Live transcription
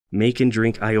Make and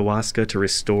drink ayahuasca to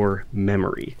restore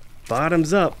memory.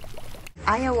 Bottoms up.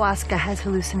 Ayahuasca has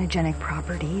hallucinogenic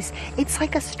properties. It's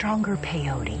like a stronger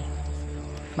peyote.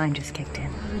 Mine just kicked in.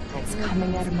 It's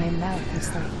coming out of my mouth.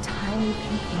 It's like tiny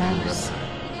pink mouse.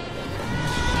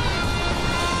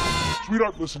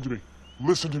 Sweetheart, listen to me.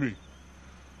 Listen to me.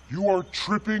 You are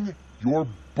tripping your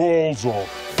balls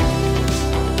off.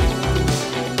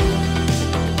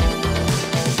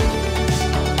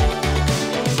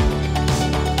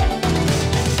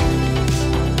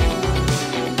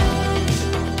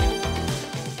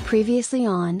 Previously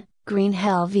on Green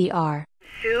Hell VR.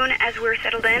 Soon as we're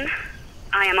settled in,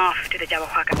 I am off to the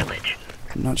Ayahuasca village.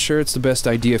 I'm not sure it's the best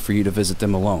idea for you to visit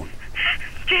them alone.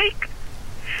 Jake,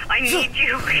 I need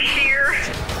you here.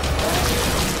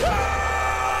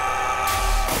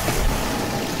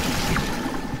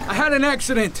 I had an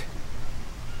accident.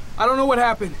 I don't know what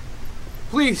happened.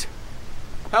 Please,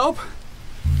 help.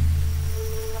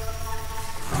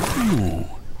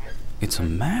 Oh, it's a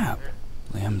map.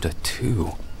 Lambda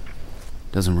 2.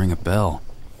 Doesn't ring a bell.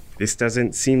 This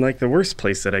doesn't seem like the worst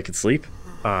place that I could sleep.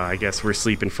 I guess we're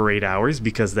sleeping for 8 hours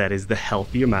because that is the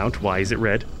healthy amount. Why is it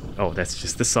red? Oh, that's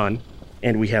just the sun.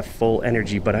 And we have full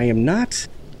energy, but I am not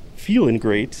feeling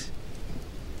great.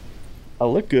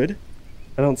 I'll look good.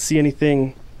 I don't see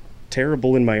anything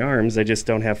terrible in my arms. I just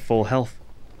don't have full health.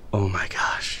 Oh my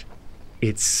gosh.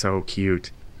 It's so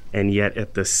cute. And yet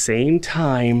at the same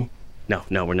time, no,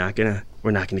 we're not gonna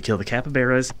kill the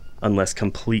capybaras unless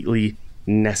completely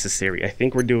necessary. I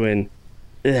think we're doing...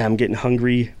 I'm getting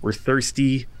hungry. We're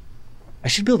thirsty. I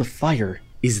should build a fire.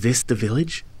 Is this the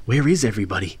village? Where is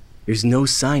everybody? There's no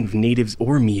sign of natives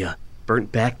or Mia.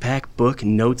 Burnt backpack, book,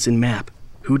 notes, and map.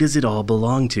 Who does it all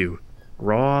belong to?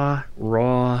 Raw.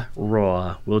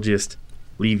 We'll just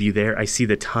leave you there. I see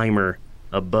the timer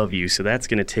above you, so that's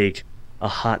gonna take a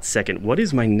hot second. What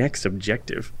is my next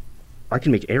objective? I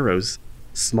can make arrows.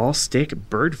 Small stick,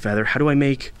 bird feather. How do I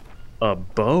make a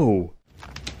bow?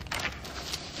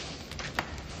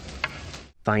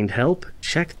 Find help.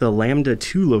 Check the Lambda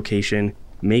 2 location.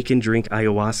 Make and drink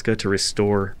ayahuasca to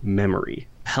restore memory.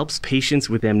 Helps patients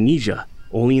with amnesia.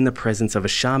 Only in the presence of a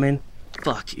shaman.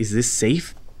 Fuck, is this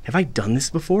safe? Have I done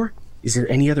this before? Is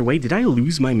there any other way? Did I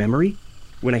lose my memory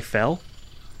when I fell?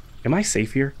 Am I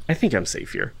safe here? I think I'm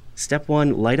safe here. Step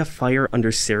 1, light a fire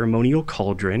under ceremonial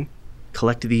cauldron.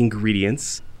 Collect the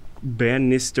ingredients.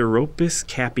 Banisteropus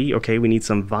capi. Okay, we need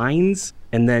some vines.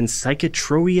 And then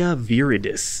Psychotroia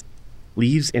viridis.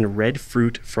 Leaves and red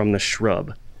fruit from the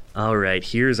shrub. Alright,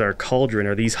 here's our cauldron.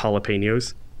 Are these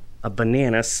jalapenos? A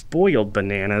banana. Spoiled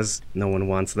bananas. No one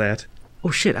wants that.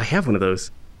 Oh shit, I have one of those.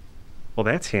 Well,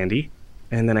 that's handy.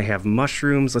 And then I have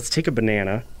mushrooms. Let's take a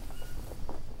banana.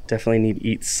 Definitely need to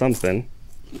eat something.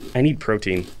 I need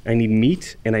protein. I need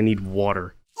meat, and I need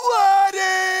water.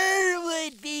 Water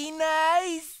would be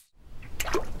nice.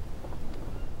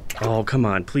 Oh, come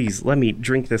on, please, let me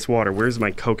drink this water. Where's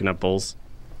my coconut bowls?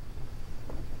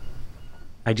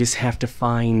 I just have to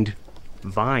find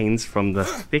vines from the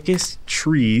thickest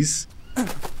trees.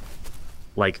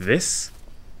 Like this.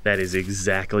 That is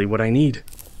exactly what I need.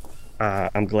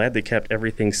 I'm glad they kept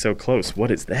everything so close.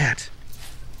 What is that?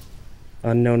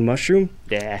 Unknown mushroom?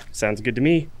 Yeah, sounds good to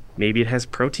me. Maybe it has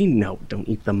protein? No, don't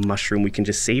eat the mushroom. We can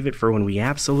just save it for when we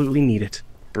absolutely need it.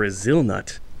 Brazil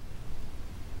nut.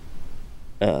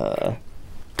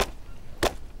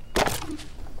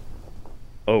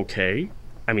 Okay.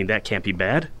 I mean, that can't be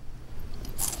bad.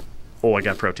 Oh, I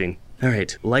got protein.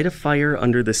 Alright, light a fire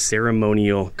under the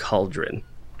ceremonial cauldron.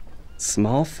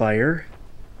 Small fire.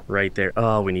 Right there.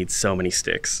 Oh, we need so many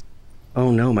sticks.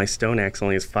 Oh no, my stone axe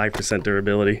only has 5%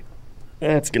 durability.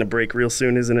 That's gonna break real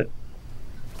soon, isn't it?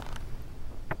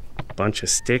 Bunch of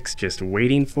sticks just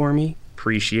waiting for me.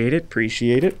 Appreciate it,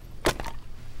 appreciate it.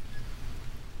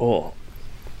 Oh.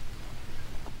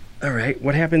 Alright,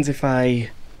 what happens if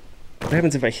I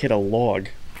hit a log?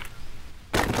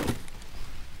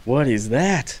 What is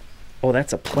that? Oh,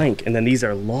 that's a plank, and then these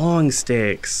are long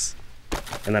sticks.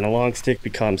 And then a long stick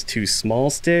becomes 2 small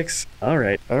sticks.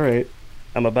 Alright.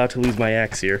 I'm about to lose my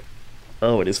axe here.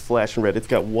 Oh, it is flashing red. It's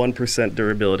got 1%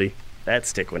 durability. That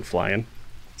stick went flying.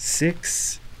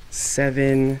 6,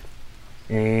 7,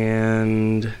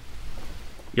 and...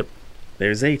 Yep,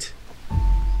 there's 8.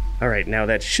 Alright, now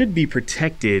that should be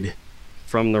protected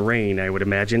from the rain, I would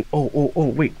imagine. Oh,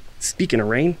 wait. Speaking of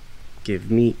rain,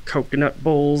 give me coconut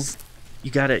bowls. You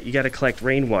gotta collect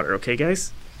rainwater, okay,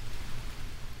 guys?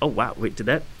 Oh, wow, wait, did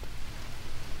that...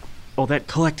 Oh, that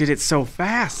collected it so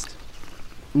fast!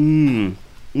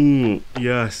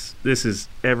 Yes, this is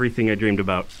everything I dreamed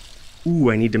about.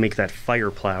 Ooh, I need to make that fire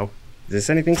plow. Is this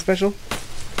anything special?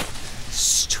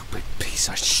 Stupid piece Piece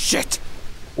of shit!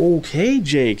 Okay,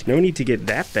 Jake, no need to get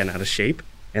that bent out of shape.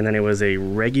 And then it was a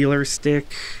regular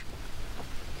stick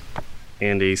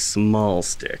and a small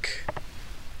stick.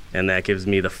 And that gives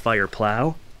me the fire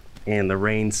plow, and the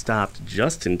rain stopped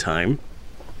just in time.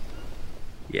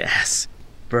 Yes,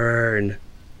 burn.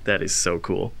 That is so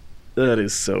cool. That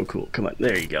is so cool. Come on,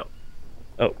 there you go.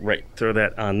 Oh, right, throw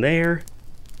that on there,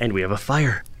 and we have a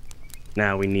fire.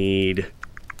 Now we need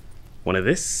one of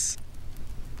this.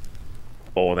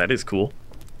 Oh, that is cool.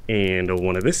 And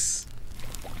one of this.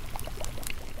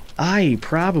 I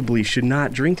probably should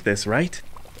not drink this, right?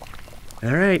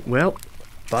 Alright, well,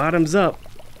 bottoms up.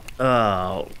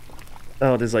 Oh,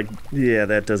 there's like, yeah,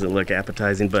 that doesn't look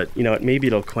appetizing, but you know what, maybe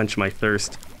it'll quench my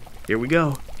thirst. Here we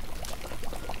go.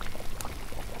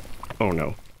 Oh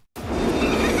no.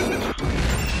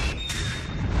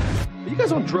 Are you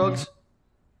guys on drugs?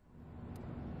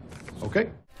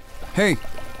 Okay. Hey,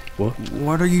 What?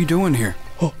 what are you doing here?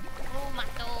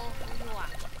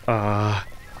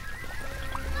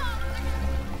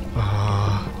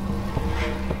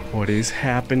 What is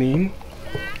happening?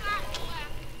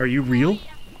 Are you real?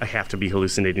 I have to be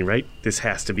hallucinating, right? This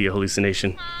has to be a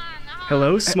hallucination.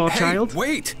 Hello, small child?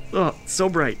 Wait! Oh, so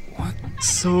bright. What?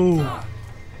 So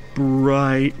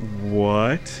bright.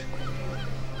 What?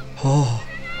 Oh.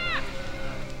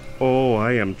 Oh,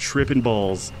 I am tripping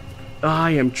balls.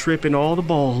 I am tripping all the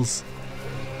balls.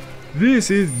 This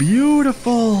is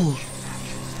beautiful.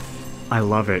 I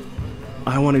love it.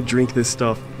 I want to drink this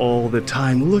stuff all the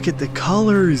time. Look at the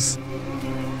colors.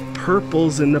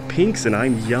 Purples and the pinks, and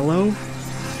I'm yellow.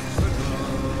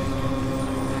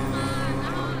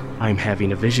 I'm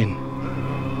having a vision.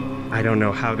 I don't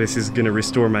know how this is going to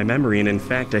restore my memory, and in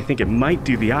fact, I think it might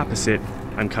do the opposite.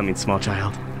 I'm coming, small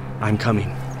child. I'm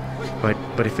coming.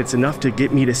 But if it's enough to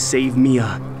get me to save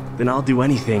Mia, then I'll do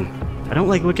anything. I don't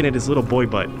like looking at his little boy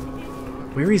butt.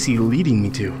 Where is he leading me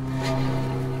to?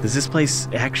 Does this place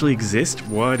actually exist?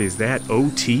 What is that,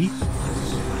 OT?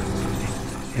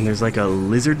 And there's like a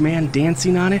lizard man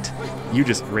dancing on it? You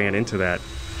just ran into that.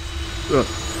 Ugh.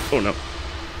 Oh no.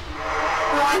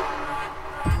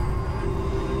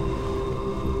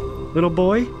 Little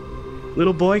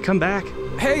boy, come back.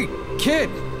 Hey, kid!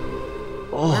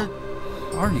 Oh,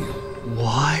 Where are you?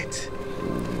 what?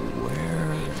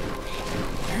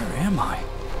 Where am I?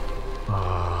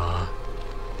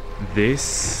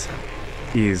 This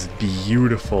is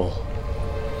beautiful.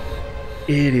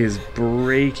 It is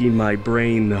breaking my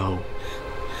brain though.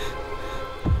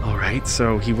 Alright,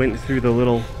 so he went through the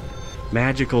little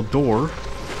magical door.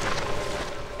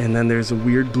 And then there's a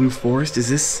weird blue forest. Is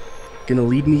this gonna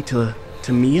lead me to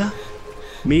Mia?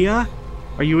 Mia?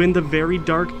 Are you in the very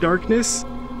darkness?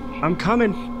 I'm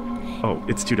coming. Oh,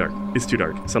 it's too dark. It's too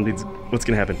dark. What's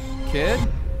gonna happen? Kid?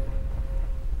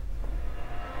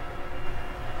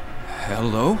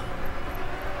 Hello?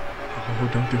 Oh,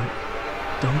 don't do it.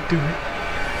 Don't do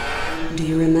it. Do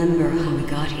you remember how we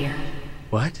got here?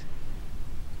 What?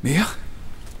 Mia?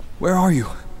 Where are you?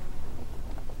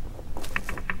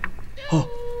 Oh,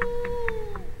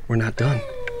 we're not done.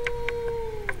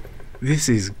 This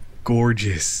is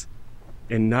gorgeous.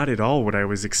 And not at all what I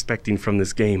was expecting from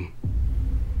this game.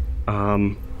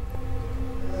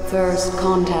 First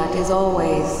contact is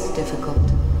always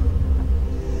difficult.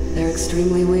 They're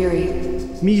extremely weary.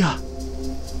 Mia!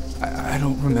 I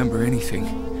don't remember anything.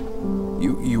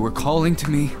 You were calling to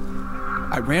me.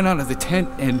 I ran out of the tent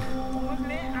and...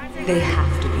 They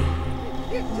have to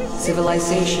be.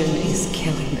 Civilization is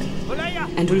killing them.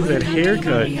 And Look at that we don't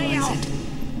haircut. even realize it.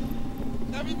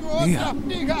 Mia,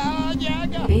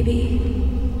 Maybe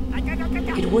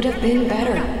it would have been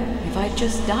better if I'd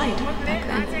just died back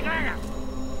then.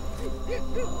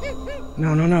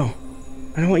 No.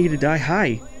 I don't want you to die.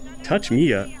 Hi. Touch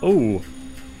Mia. Oh.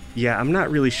 Yeah, I'm not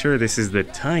really sure this is the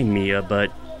time, Mia,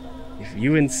 but if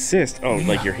you insist... Oh, Mia,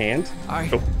 like your hand? I...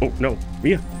 Oh, no.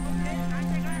 Mia?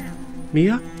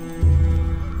 Mia?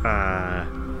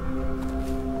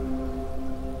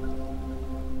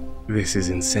 This is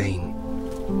insane.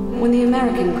 When the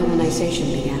American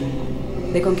colonization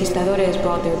began, the conquistadores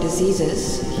brought their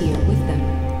diseases here with them.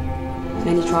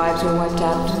 Many tribes were wiped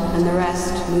out, and the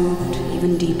rest moved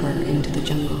even deeper into the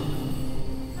jungle.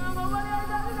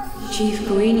 Chief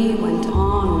Guini went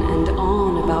on and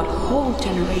on about whole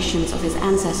generations of his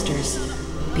ancestors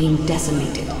being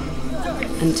decimated,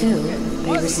 until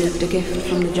they received a gift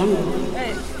from the jungle.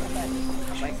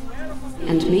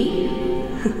 And me?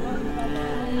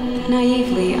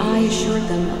 Naively, I assured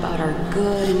them about our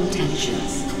good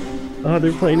intentions. Oh,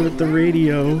 they're playing with the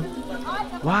radio.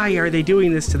 Why are they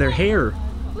doing this to their hair?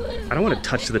 I don't want to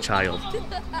touch the child.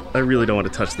 I really don't want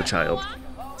to touch the child.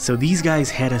 So these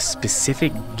guys had a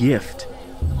specific gift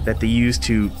that they used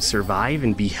to survive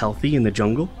and be healthy in the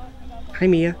jungle. Hi,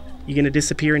 Mia. You gonna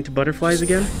disappear into butterflies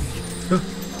again?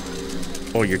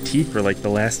 Oh, your teeth were like the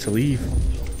last to leave.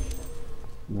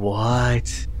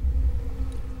 What?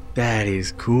 That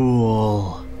is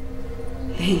cool.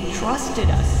 They trusted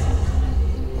us.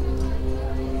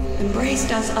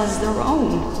 Embraced us as their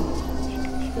own.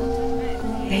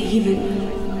 They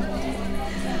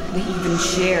even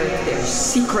shared their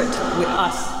secret with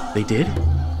us. They did?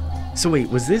 So wait,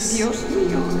 was this... Dios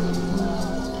mío.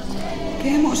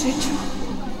 ¿Qué hemos hecho?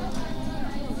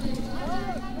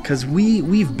 Because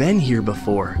we've been here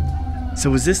before. So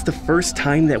was this the first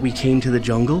time that we came to the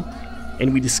jungle?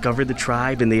 And we discovered the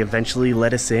tribe and they eventually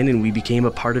let us in and we became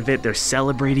a part of it. They're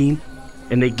celebrating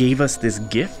and they gave us this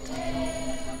gift.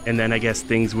 And then I guess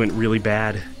things went really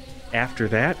bad after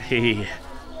that. Hey,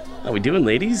 how we doing,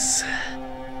 ladies?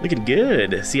 Looking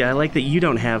good. See, I like that you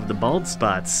don't have the bald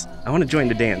spots. I want to join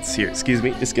the dance here. Excuse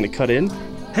me, just gonna cut in.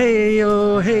 Hey,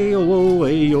 oh, hey, oh, whoa,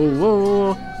 hey, oh,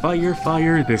 whoa. Fire,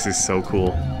 fire. This is so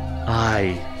cool.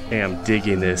 I am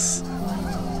digging this.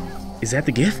 Is that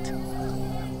the gift?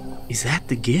 Is that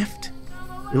the gift?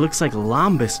 It looks like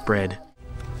Lambda bread.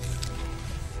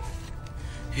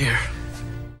 Here.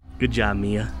 Good job,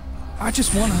 Mia. I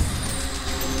just wanna...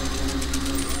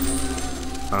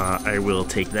 I will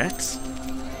take that.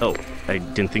 Oh, I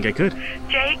didn't think I could.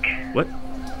 Jake? What?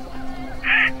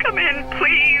 Come in,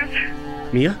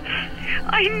 please. Mia?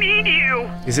 I need you.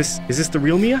 Is this the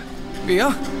real Mia?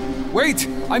 Mia? Wait!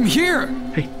 I'm here!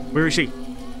 Hey, where is she?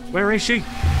 Where is she?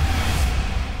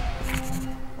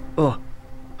 Oh.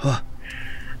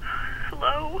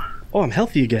 Hello? Oh, I'm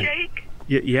healthy again. Jake?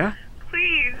 Yeah?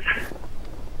 Please.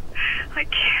 I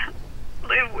can't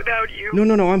live without you.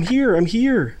 No, I'm here.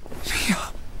 Mia,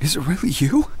 is it really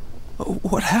you?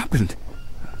 What happened?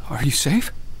 Are you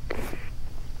safe?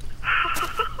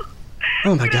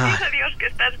 Oh my God. Adiós que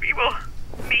estás vivo.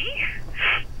 Me?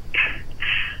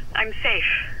 I'm safe.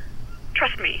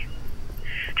 Trust me.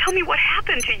 Tell me what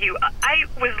happened to you. I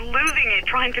was losing it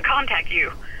trying to contact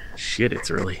you. Shit, it's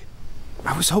early.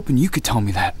 I was hoping you could tell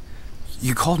me that.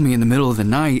 You called me in the middle of the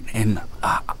night, and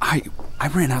I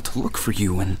ran out to look for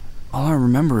you, and all I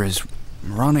remember is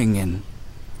running and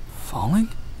falling?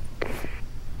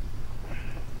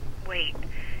 Wait,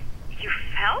 you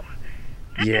fell?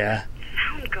 That Yeah. doesn't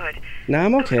sound good. No,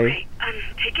 I'm okay. Okay,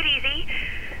 take it easy.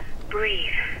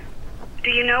 Breathe. Do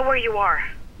you know where you are?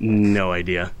 No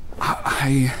idea.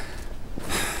 I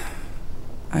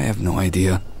have no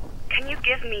idea. Can you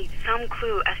give me some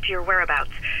clue as to your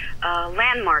whereabouts? A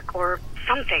landmark or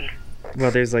something?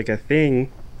 Well, there's like a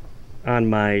thing on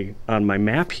my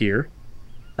map here.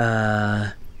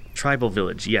 Tribal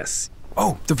village, yes.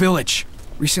 Oh, the village!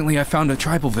 Recently I found a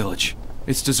tribal village.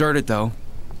 It's deserted though.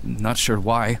 Not sure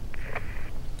why.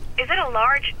 Is it a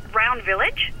large, round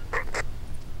village?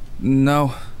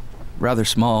 No, rather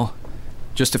small.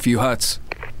 Just a few huts.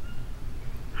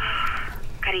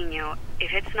 Cariño,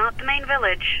 if it's not the main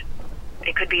village,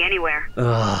 it could be anywhere.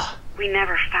 Ugh. We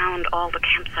never found all the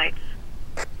campsites.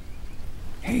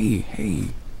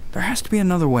 Hey, there has to be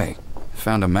another way.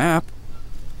 Found a map.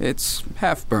 It's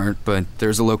half burnt, but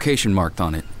there's a location marked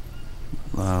on it.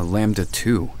 Lambda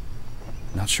 2.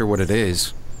 Not sure what it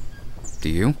is. Do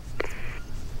you?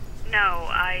 No,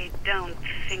 I don't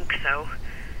think so.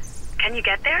 Can you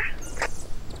get there?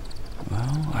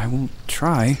 Well, I will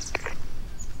try.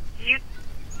 You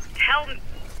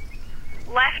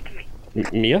left me.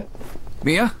 Mia?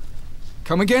 Mia?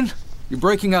 Come again? You're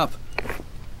breaking up.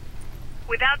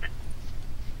 Without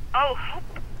hope.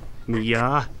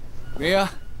 Mia? Mia?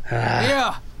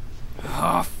 Mia!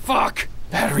 Oh, fuck!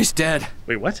 Battery's dead.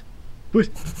 Wait, what? What?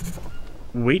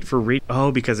 Wait for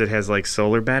oh, because it has like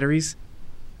solar batteries?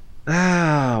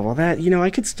 Ah, well that, I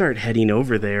could start heading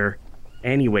over there.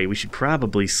 Anyway, we should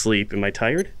probably sleep. Am I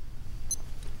tired?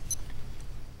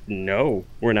 No,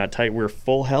 we're not tired. We're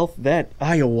full health. That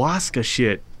ayahuasca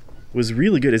shit was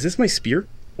really good. Is this my spear?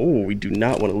 Oh, we do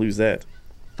not want to lose that.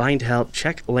 Find help.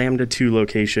 Check Lambda 2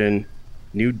 location.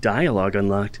 New dialogue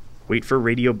unlocked. Wait for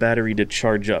radio battery to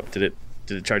charge up. Did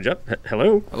it charge up?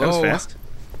 Hello? That was fast.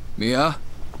 Mia?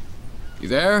 You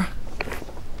there?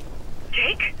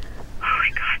 Jake? Oh my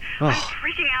God. I'm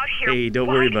freaking out here. Hey, don't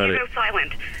worry about it. Why did you go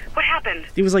silent? What happened?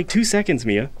 It was like 2 seconds,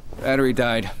 Mia. Battery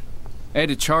died. I had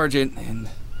to charge it, and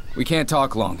we can't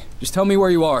talk long. Just tell me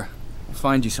where you are. I'll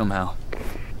find you somehow.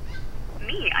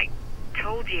 Me? I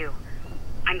told you.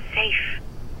 I'm safe.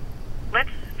 Let's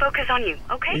focus on you,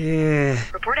 okay? Yeah.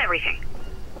 Report everything.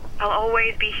 I'll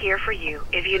always be here for you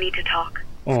if you need to talk.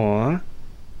 Aw.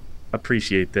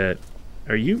 Appreciate that.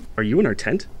 Are you in our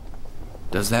tent?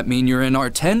 Does that mean you're in our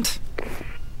tent?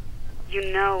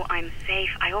 You know I'm safe.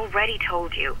 I already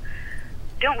told you.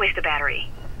 Don't waste the battery.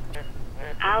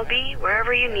 I'll be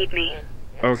wherever you need me.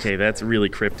 Okay, that's really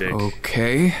cryptic.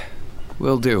 Okay,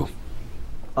 will do.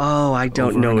 Oh, I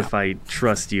don't Over know and if I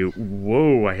trust you.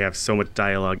 Whoa, I have so much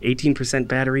dialogue. 18%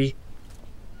 battery.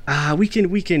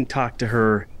 We can talk to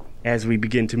her as we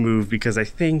begin to move, because I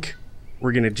think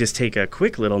we're gonna just take a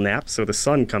quick little nap so the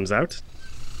sun comes out.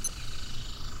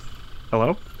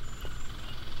 Hello?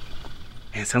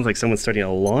 Man, it sounds like someone's starting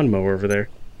a lawnmower over there.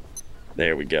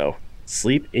 There we go.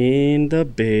 Sleep in the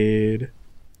bed.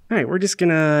 All right, we're just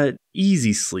gonna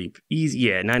easy sleep. Easy,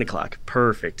 yeah, 9 o'clock.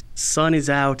 Perfect. Sun is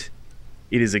out.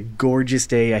 It is a gorgeous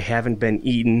day. I haven't been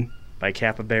eaten by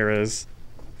capybaras.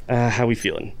 How we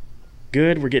feeling?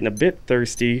 Good, we're getting a bit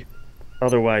thirsty.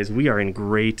 Otherwise, we are in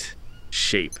great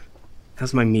shape.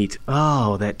 How's my meat?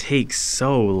 Oh, that takes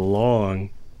so long.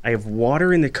 I have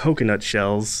water in the coconut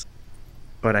shells,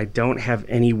 but I don't have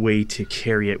any way to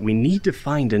carry it. We need to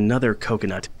find another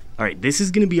coconut. All right, this is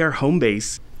gonna be our home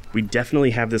base. We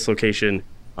definitely have this location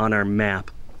on our map.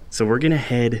 So we're gonna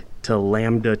head to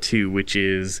Lambda 2, which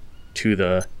is to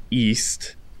the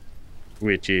east,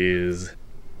 which is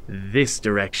this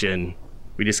direction.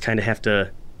 We just kind of have to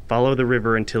follow the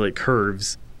river until it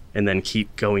curves and then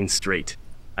keep going straight.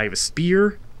 I have a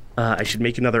spear. I should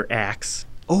make another axe.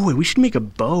 Oh, we should make a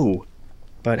bow.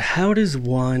 But how does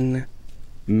one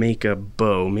make a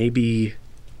bow? Maybe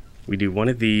we do one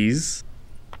of these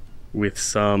with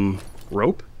some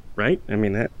rope, right? I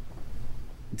mean,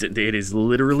 it is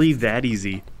literally that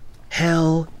easy.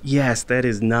 Hell yes, that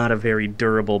is not a very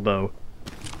durable bow.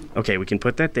 Okay, we can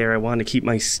put that there. I want to keep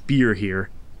my spear here.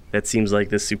 That seems like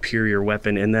the superior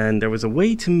weapon. And then there was a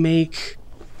way to make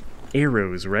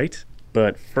arrows, right?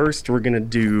 But first we're gonna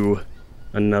do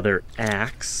another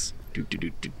axe.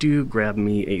 Grab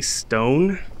me a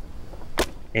stone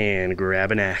and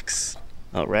grab an axe.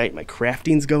 All right, my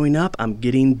crafting's going up. I'm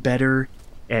getting better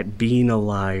at being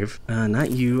alive.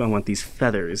 Not you, I want these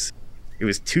feathers. It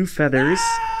was 2 feathers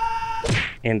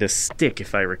and a stick,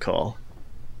 if I recall.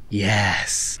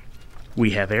 Yes,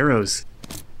 we have arrows.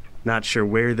 Not sure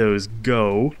where those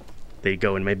go. They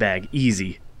go in my bag,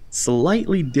 easy.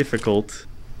 Slightly difficult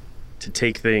to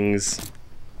take things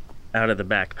out of the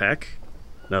backpack.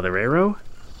 Another arrow.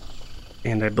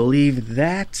 And I believe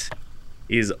that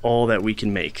is all that we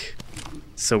can make.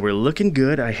 So we're looking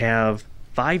good. I have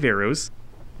 5 arrows.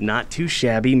 Not too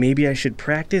shabby. Maybe I should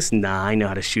practice? Nah, I know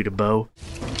how to shoot a bow.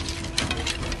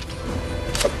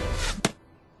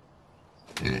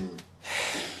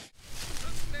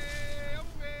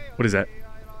 What is that?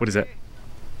 What is that?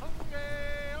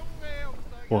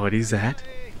 What is that?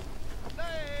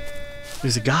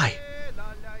 There's a guy.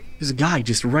 There's a guy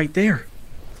just right there.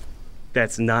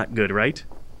 That's not good, right?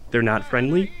 They're not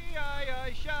friendly?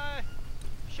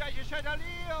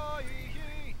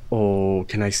 Oh,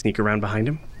 can I sneak around behind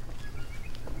him?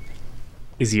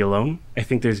 Is he alone? I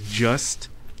think there's just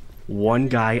one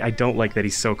guy. I don't like that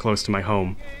he's so close to my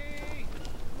home.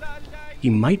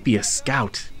 He might be a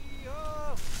scout.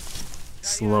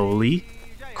 Slowly,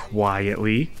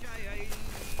 quietly.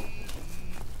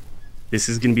 This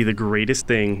is gonna be the greatest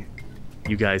thing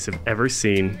you guys have ever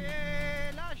seen.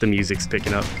 The music's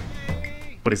picking up.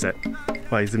 What is that?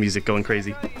 Why is the music going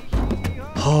crazy?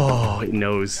 Oh, it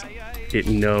knows. It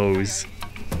knows.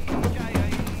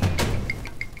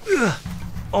 Ugh.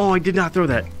 Oh, I did not throw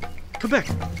that. Come back.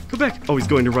 Come back. Oh, he's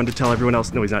going to run to tell everyone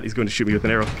else. No, he's not. He's going to shoot me with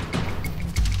an arrow.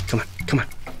 Come on. Come on.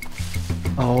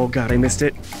 Oh, God, I missed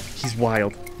it. He's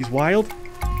wild. He's wild.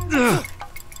 Ugh.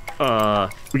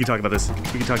 We can talk about this.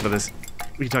 We can talk about this.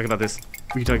 We can talk about this.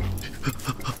 We can talk.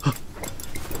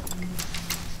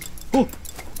 Oh.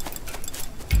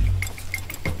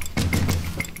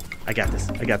 I got this.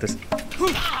 I got this.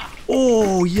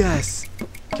 Oh, yes.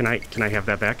 Can I have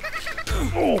that back?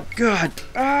 Oh, God.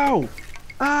 Ow.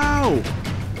 Ow.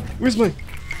 Where's my...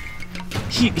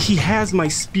 He has my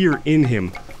spear in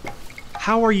him.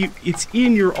 How are you... It's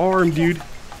in your arm, dude.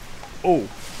 Oh.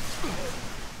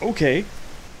 Okay.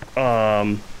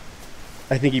 I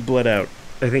think he bled out.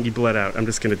 I think he bled out. I'm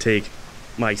just gonna take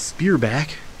my spear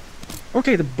back.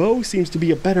 Okay, the bow seems to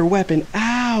be a better weapon.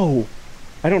 Ow!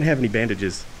 I don't have any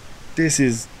bandages. This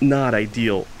is not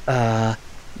ideal.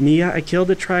 Mia, I killed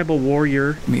a tribal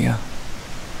warrior. Mia,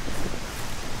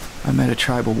 I met a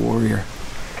tribal warrior.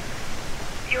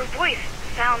 Your voice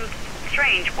sounds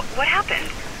strange. What happened?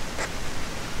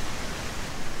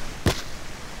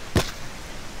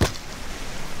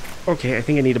 Okay, I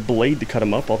think I need a blade to cut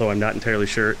him up, although I'm not entirely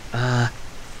sure.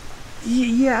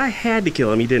 Yeah, I had to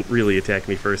kill him. He didn't really attack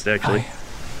me first, actually.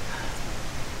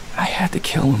 I had to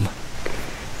kill him.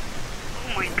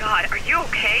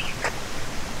 okay?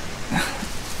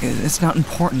 It's not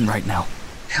important right now.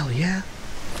 Hell yeah.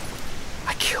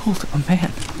 I killed a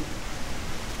man.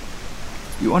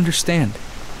 You understand?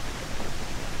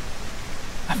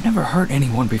 I've never hurt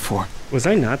anyone before. Was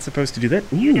I not supposed to do that?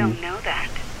 You don't know that.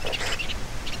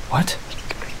 What?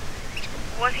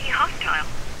 Was he hostile?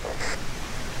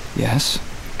 Yes.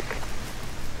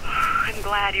 I'm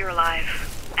glad you're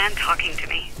alive and talking to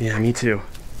me. Yeah, me too.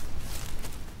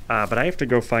 But I have to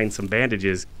go find some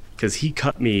bandages because he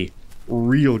cut me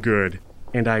real good.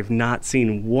 And I've not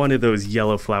seen one of those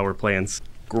yellow flower plants.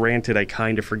 Granted, I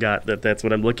kind of forgot that that's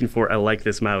what I'm looking for. I like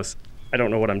this mouse. I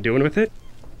don't know what I'm doing with it.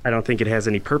 I don't think it has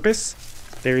any purpose.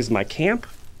 There's my camp.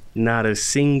 Not a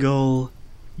single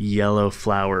yellow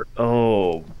flower.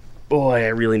 Oh, boy, I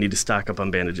really need to stock up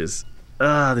on bandages.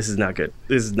 This is not good.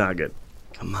 This is not good.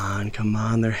 Come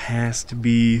on, there has to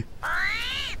be.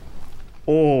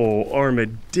 Oh,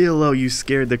 armadillo, you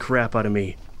scared the crap out of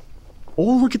me.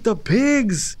 Oh, look at the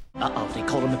pigs. Uh-oh, they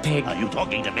called him a pig. Are you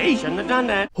talking to me? Shouldn't have done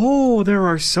that. Oh, there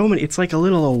are so many. It's like a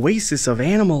little oasis of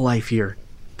animal life here.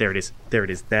 There it is. There it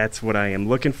is. That's what I am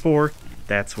looking for.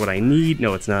 That's what I need.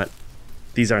 No, it's not.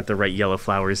 These aren't the right yellow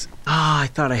flowers. I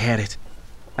thought I had it.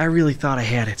 I really thought I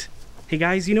had it. Hey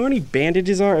guys, you know where any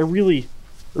bandages are? I really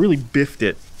biffed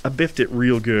it. I biffed it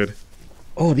real good.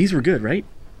 Oh, these were good, right?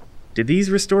 Did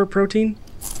these restore protein?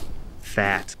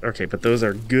 Fat. Okay, but those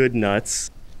are good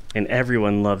nuts. And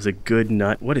everyone loves a good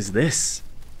nut. What is this?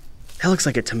 That looks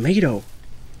like a tomato.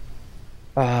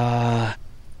 We're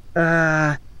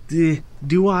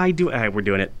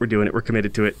doing it. We're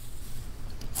committed to it.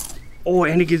 Oh,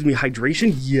 and it gives me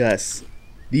hydration? Yes.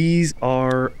 These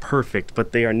are perfect,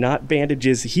 but they are not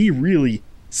bandages. He really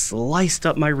sliced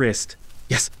up my wrist.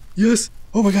 Yes.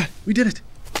 Oh my god, we did it.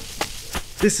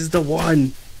 This is the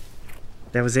one.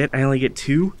 That was it? I only get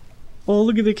 2? Oh,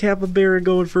 look at the capybara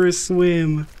going for a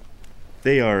swim.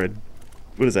 They are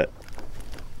what is that?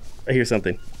 I hear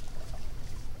something.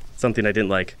 Something I didn't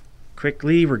like.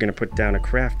 Quickly, we're gonna put down a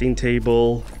crafting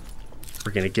table.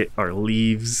 We're gonna get our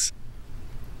leaves.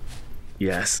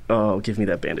 Yes. Oh, give me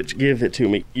that bandage. Give it to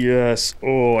me. Yes.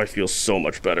 Oh, I feel so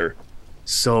much better.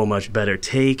 So much better.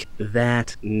 Take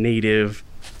that, native.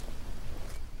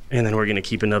 And then we're gonna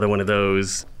keep another one of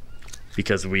those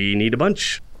because we need a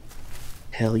bunch.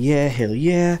 Hell yeah, hell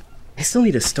yeah. I still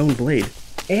need a stone blade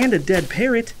and a dead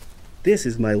parrot. This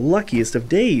is my luckiest of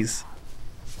days.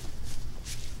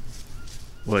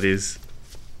 What is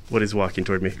walking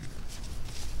toward me?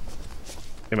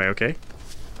 Am I okay?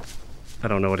 I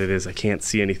don't know what it is. I can't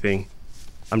see anything.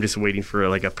 I'm just waiting for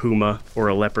like a puma or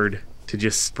a leopard to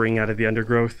just spring out of the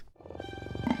undergrowth.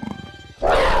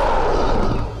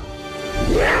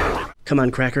 Come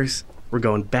on, crackers. We're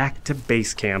going back to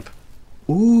base camp.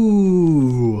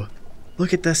 Ooh,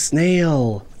 look at the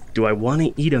snail. Do I want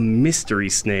to eat a mystery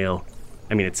snail?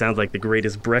 I mean, it sounds like the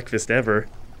greatest breakfast ever.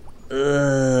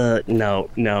 No,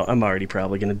 I'm already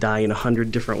probably gonna die in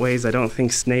 100 different ways. I don't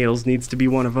think snails needs to be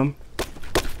one of them.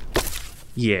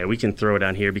 Yeah, we can throw it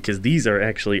on here because these are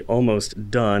actually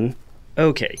almost done.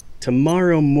 Okay,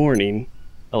 tomorrow morning,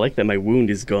 I like that my wound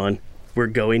is gone. We're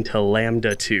going to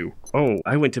Lambda 2. Oh,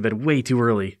 I went to bed way too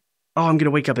early. Oh, I'm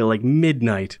gonna wake up at like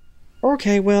midnight.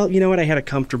 Okay, well, you know what? I had a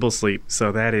comfortable sleep,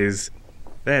 so that is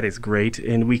great.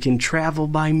 And we can travel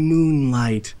by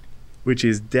moonlight, which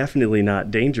is definitely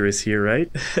not dangerous here, right?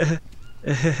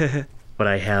 But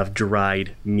I have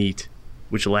dried meat,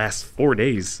 which lasts 4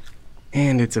 days.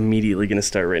 And it's immediately gonna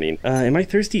start raining. Am I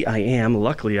thirsty? I am.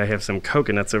 Luckily, I have some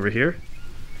coconuts over here.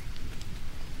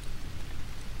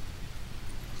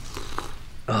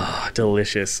 Oh,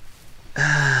 delicious.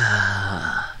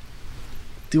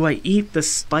 Do I eat the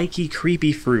spiky,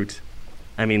 creepy fruit?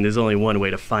 I mean, there's only one way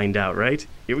to find out, right?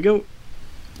 Here we go.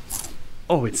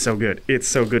 Oh, it's so good. It's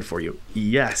so good for you.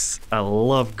 Yes, I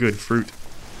love good fruit.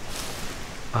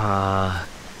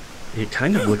 It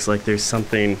kind of looks like there's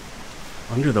something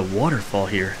under the waterfall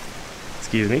here.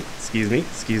 Excuse me.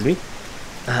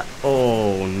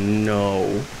 Oh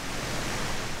no.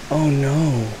 Oh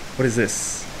no. What is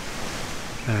this?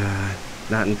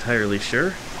 Not entirely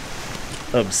sure.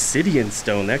 Obsidian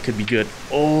stone, that could be good.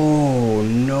 Oh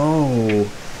no.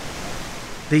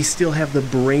 They still have the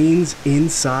brains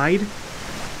inside?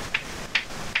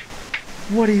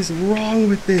 What is wrong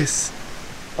with this?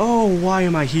 Oh, why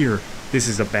am I here? This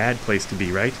is a bad place to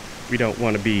be, right? We don't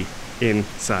want to be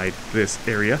inside this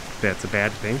area. That's a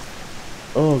bad thing.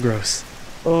 Oh, gross.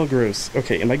 Oh, gross.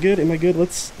 Okay, am I good?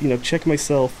 Let's, check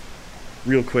myself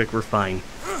real quick. We're fine.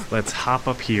 Let's hop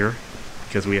up here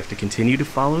because we have to continue to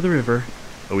follow the river,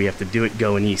 but we have to do it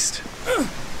going east.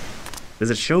 Does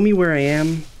it show me where I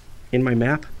am in my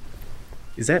map?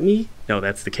 Is that me? No,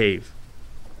 that's the cave.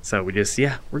 So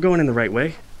we're going in the right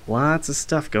way. Lots of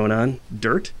stuff going on.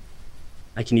 Dirt?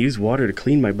 I can use water to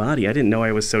clean my body. I didn't know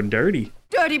I was so dirty.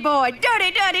 Dirty boy,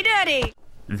 dirty, dirty, dirty!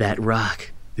 That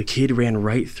rock. The kid ran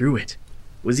right through it.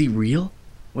 Was he real?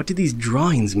 What did these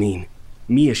drawings mean?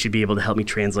 Mia should be able to help me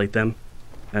translate them.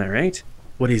 Alright.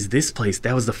 What is this place?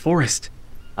 That was the forest.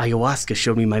 Ayahuasca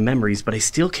showed me my memories, but I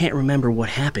still can't remember what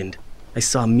happened. I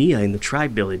saw Mia in the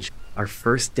tribe village. Our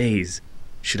first days.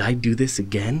 Should I do this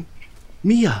again?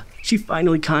 Mia! She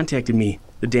finally contacted me.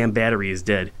 The damn battery is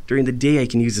dead. During the day I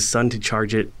can use the sun to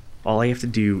charge it. All I have to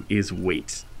do is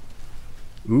wait.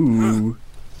 Ooh.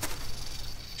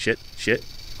 Shit.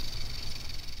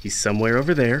 He's somewhere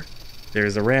over there.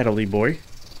 There's a rattly boy.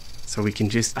 So we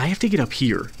can just... I have to get up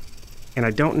here. And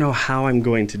I don't know how I'm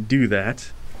going to do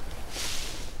that.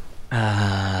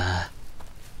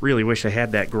 Really wish I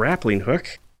had that grappling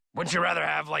hook. Wouldn't you rather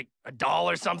have, like, a doll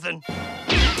or something?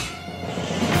 Grappling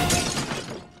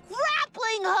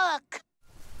hook!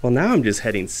 Well, now I'm just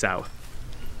heading south.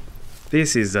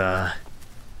 This is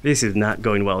not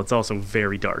going well. It's also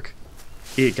very dark.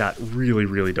 It got really,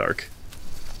 really dark.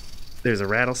 There's a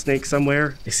rattlesnake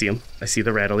somewhere. I see him. I see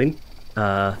the rattling.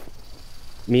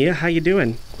 Mia, how you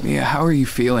doing? Mia, how are you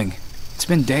feeling? It's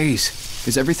been days.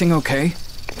 Is everything okay?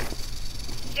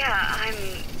 Yeah,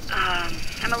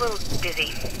 I'm a little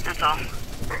dizzy, that's all.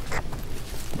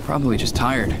 Probably just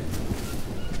tired.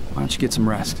 Why don't you get some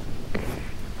rest?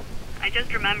 I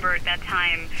just remembered that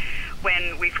time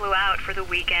when we flew out for the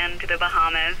weekend to the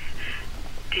Bahamas.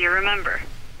 Do you remember?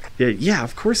 Yeah,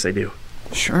 of course I do.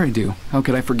 Sure I do. How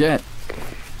could I forget?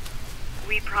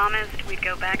 We promised we'd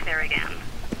go back there again.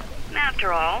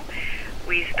 After all,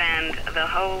 we spent the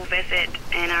whole visit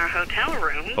in our hotel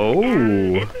room. Oh.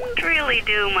 And didn't really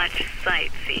do much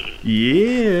sightseeing.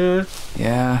 Yeah.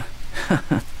 Yeah.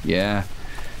 Yeah.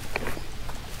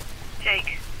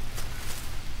 Jake,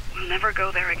 we'll never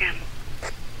go there again.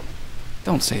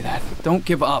 Don't say that. Don't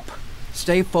give up.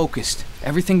 Stay focused.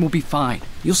 Everything will be fine.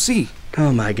 You'll see.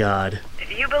 Oh my god.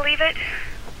 If you believe it,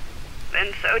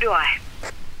 then so do I.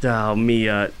 Oh,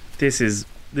 Mia, this is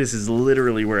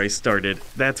literally where I started.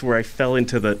 That's where I fell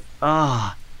into the...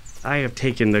 I have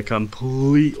taken the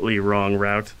completely wrong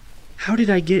route. How did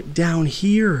I get down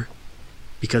here?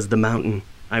 Because the mountain.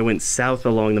 I went south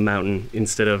along the mountain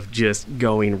instead of just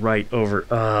going right over...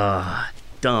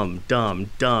 Dumb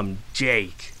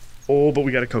Jake. Oh, but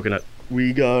we got a coconut.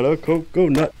 We got a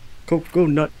coconut.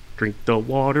 Coconut. Drink the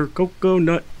water,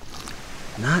 coconut.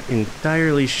 Not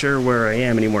entirely sure where I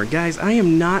am anymore. Guys, I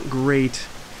am not great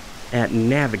at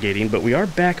navigating, but we are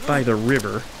back by the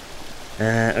river.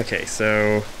 Okay,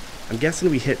 so I'm guessing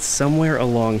we hit somewhere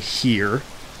along here.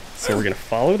 So we're gonna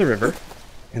follow the river,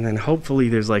 and then hopefully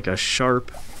there's like a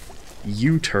sharp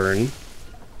U-turn.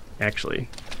 Actually.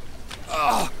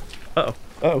 Uh-oh.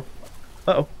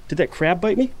 Did that crab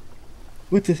bite me?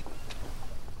 What is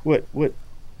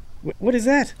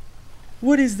that?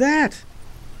 What is that?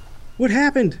 What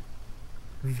happened?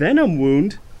 Venom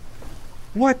wound?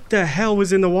 What the hell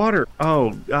was in the water?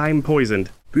 Oh, I'm poisoned.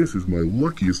 This is my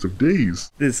luckiest of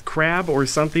days. This crab or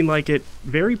something like it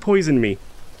very poisoned me.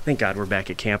 Thank God we're back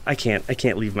at camp. I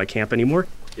can't leave my camp anymore.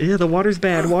 Yeah, the water's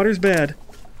bad.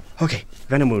 Okay,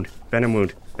 venom wound.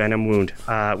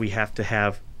 We have to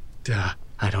have...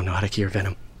 I don't know how to cure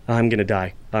venom. I'm gonna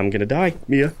die.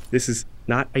 Mia, this is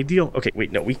not ideal. Okay,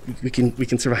 wait, no, we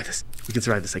can survive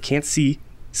this. I can't see.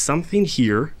 Something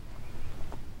here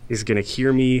is gonna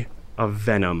cure me of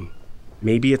venom.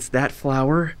 Maybe it's that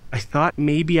flower? I thought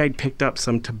maybe I'd picked up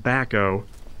some tobacco.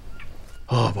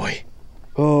 Oh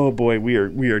boy, we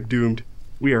are doomed.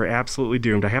 We are absolutely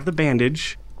doomed. I have the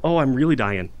bandage. Oh, I'm really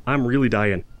dying.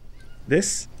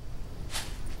 This?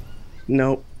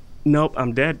 Nope,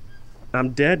 I'm dead.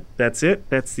 That's it.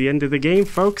 That's the end of the game,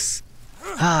 folks.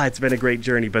 It's been a great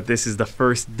journey, but this is the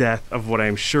first death of what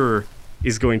I'm sure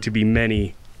is going to be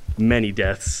many, many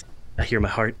deaths. I hear my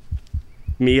heart.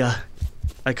 Mia,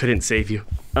 I couldn't save you.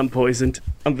 I'm poisoned.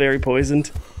 I'm very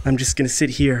poisoned. I'm just gonna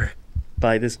sit here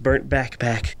by this burnt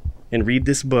backpack and read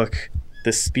this book,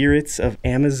 The Spirits of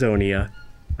Amazonia.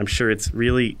 I'm sure it's a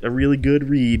really good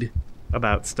read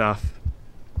about stuff.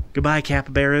 Goodbye,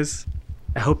 capybaras.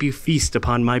 I hope you feast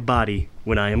upon my body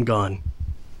when I am gone.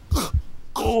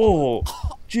 Oh,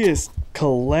 just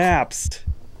collapsed.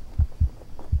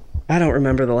 I don't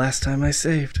remember the last time I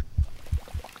saved.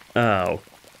 Oh,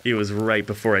 it was right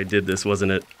before I did this,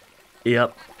 wasn't it?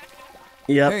 Yep.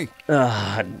 Hey.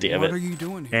 Damn it. What are you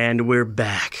doing here? And we're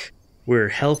back. We're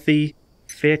healthy,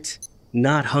 fit,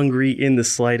 not hungry in the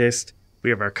slightest. We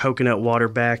have our coconut water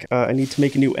back. I need to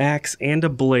make a new axe and a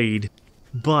blade.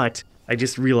 But I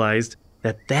just realized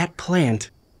that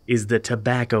plant is the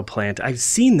tobacco plant. I've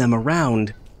seen them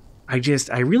around. I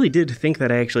really did think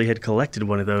that I actually had collected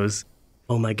one of those.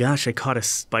 Oh my gosh, I caught a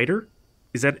spider?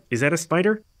 Is that a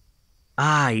spider?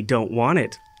 I don't want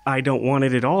it. I don't want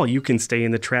it at all. You can stay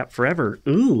in the trap forever.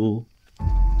 Ooh.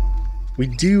 We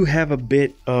do have a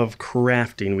bit of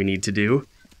crafting we need to do.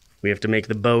 We have to make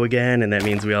the bow again, and that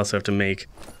means we also have to make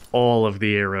all of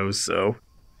the arrows, so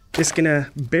just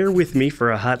gonna bear with me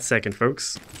for a hot second,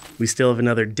 folks. We still have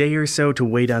another day or so to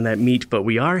wait on that meat, but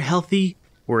we are healthy.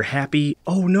 We're happy.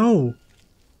 Oh no!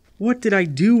 What did I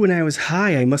do when I was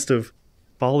high? I must have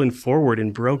fallen forward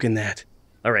and broken that.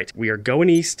 Alright, we are going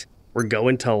east. We're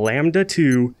going to Lambda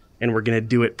 2, and we're gonna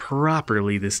do it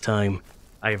properly this time.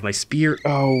 I have my spear.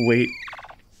 Oh, wait.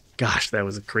 Gosh, that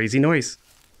was a crazy noise.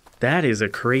 That is a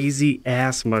crazy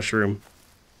ass mushroom.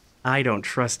 I don't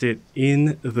trust it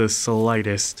in the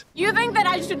slightest. You think that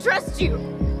I should trust you?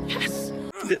 Yes.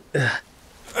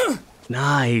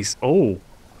 Nice. Oh.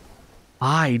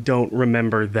 I don't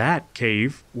remember that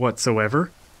cave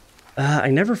whatsoever. I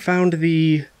never found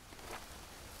the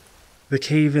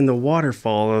cave in the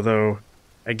waterfall, although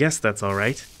I guess that's all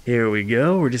right. Here we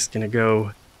go. We're just gonna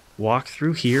go walk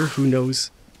through here. Who knows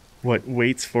what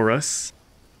waits for us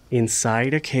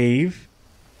inside a cave.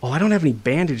 Oh, I don't have any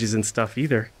bandages and stuff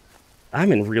either.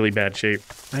 I'm in really bad shape.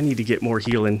 I need to get more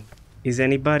healing. Is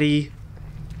anybody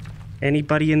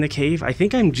in the cave? I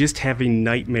think I'm just having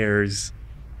nightmares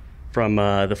from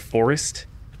the forest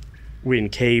when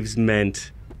caves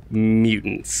meant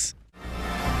mutants.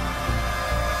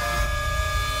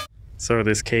 So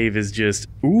this cave is just,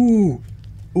 ooh,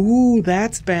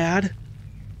 that's bad.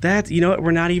 You know what,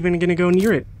 we're not even gonna go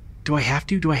near it. Do I have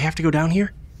to go down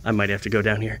here? I might have to go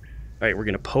down here. All right, we're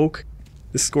gonna poke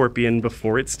the scorpion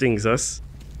before it stings us.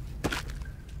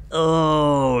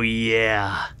 Oh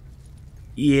yeah.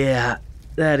 Yeah,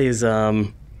 that is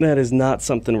not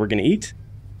something we're gonna eat,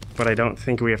 but I don't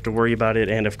think we have to worry about it,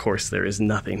 and of course there is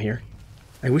nothing here.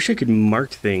 I wish I could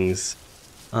mark things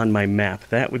on my map.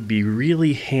 That would be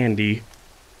really handy.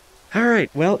 All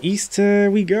right, well, east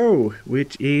we go,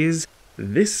 which is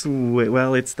this way.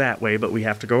 Well, it's that way, but we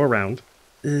have to go around.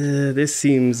 This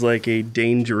seems like a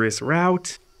dangerous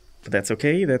route, but that's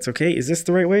okay, that's okay. Is this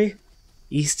the right way?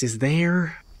 East is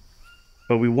there,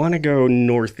 but we want to go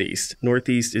northeast.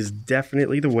 Northeast is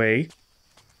definitely the way.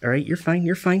 All right, you're fine,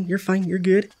 you're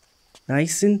good.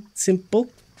 Nice and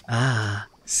simple. Ah,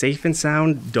 safe and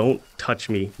sound, don't touch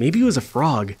me. Maybe it was a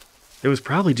frog. There was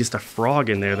probably just a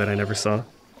frog in there that I never saw.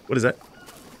 What is that?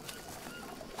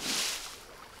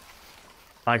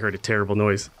 I heard a terrible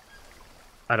noise.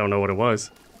 I don't know what it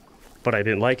was, but I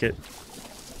didn't like it.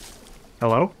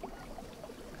 Hello?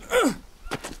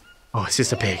 Oh, it's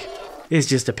just a pig. It's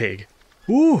just a pig.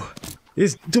 Ooh!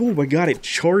 Oh my god, it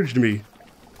charged me.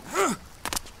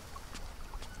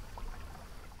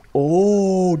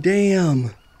 Oh,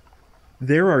 damn.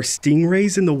 There are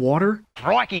stingrays in the water?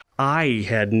 Rocky. I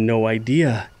had no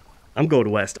idea. I'm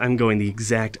going west. I'm going the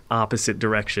exact opposite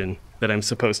direction that I'm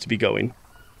supposed to be going.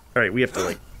 Alright, we have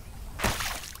to,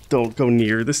 don't go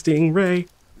near the stingray.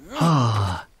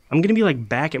 Ah, I'm gonna be,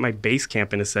 back at my base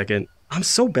camp in a second. I'm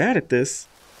so bad at this.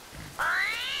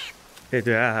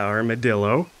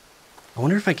 Armadillo. I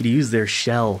wonder if I could use their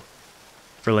shell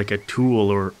for, a tool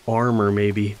or armor,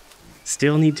 maybe.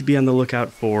 Still need to be on the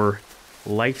lookout for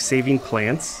life-saving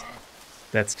plants.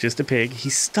 That's just a pig.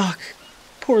 He's stuck.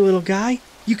 Poor little guy.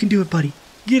 You can do it, buddy.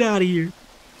 Get out of here.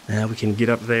 Now we can get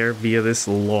up there via this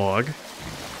log.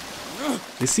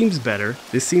 This seems better.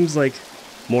 This seems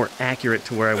more accurate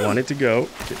to where I want it to go.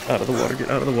 Get out of the water, get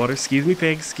out of the water. Excuse me,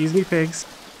 pigs. Excuse me, pigs.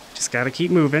 Just gotta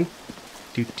keep moving.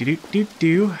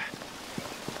 Do.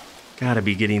 Gotta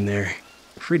be getting there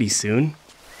pretty soon.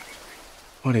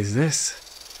 What is this?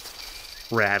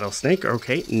 Rattlesnake.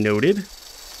 Okay, noted.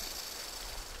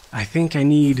 I think I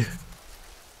need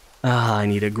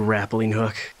a grappling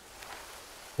hook.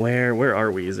 Where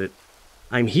are we? Is it?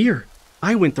 I'm here.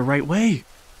 I went the right way.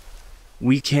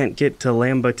 We can't get to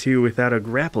Lambda 2 without a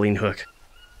grappling hook,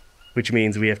 which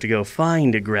means we have to go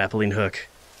find a grappling hook.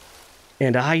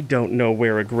 And I don't know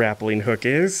where a grappling hook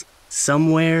is.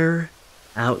 Somewhere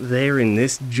out there in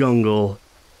this jungle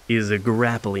is a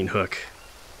grappling hook.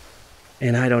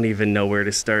 And I don't even know where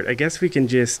to start. I guess we can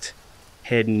just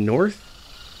head north.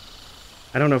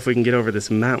 I don't know if we can get over this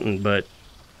mountain, but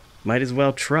might as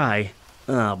well try.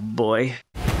 Oh boy.